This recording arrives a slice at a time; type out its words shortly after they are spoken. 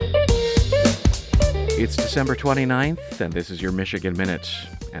It's December 29th, and this is your Michigan Minute.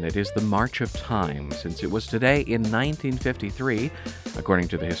 And it is the March of Time, since it was today in 1953, according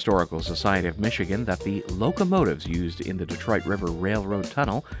to the Historical Society of Michigan, that the locomotives used in the Detroit River Railroad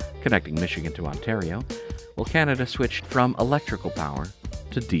Tunnel, connecting Michigan to Ontario, Canada switched from electrical power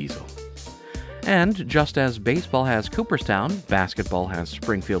to diesel. And just as baseball has Cooperstown, basketball has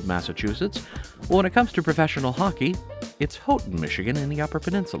Springfield, Massachusetts, when it comes to professional hockey, it's Houghton, Michigan in the Upper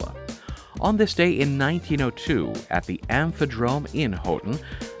Peninsula. On this day in 1902, at the Amphidrome in Houghton,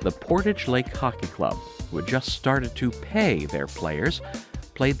 the Portage Lake Hockey Club, who had just started to pay their players,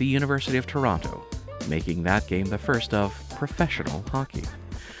 played the University of Toronto, making that game the first of professional hockey.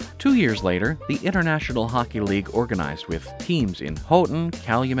 2 years later, the International Hockey League organized with teams in Houghton,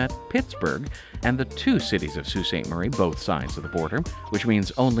 Calumet, Pittsburgh, and the two cities of Sault Ste. Marie, both sides of the border, which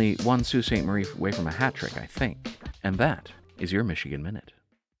means only one Sault Ste. Marie away from a hat trick, I think. And that is your Michigan Minute.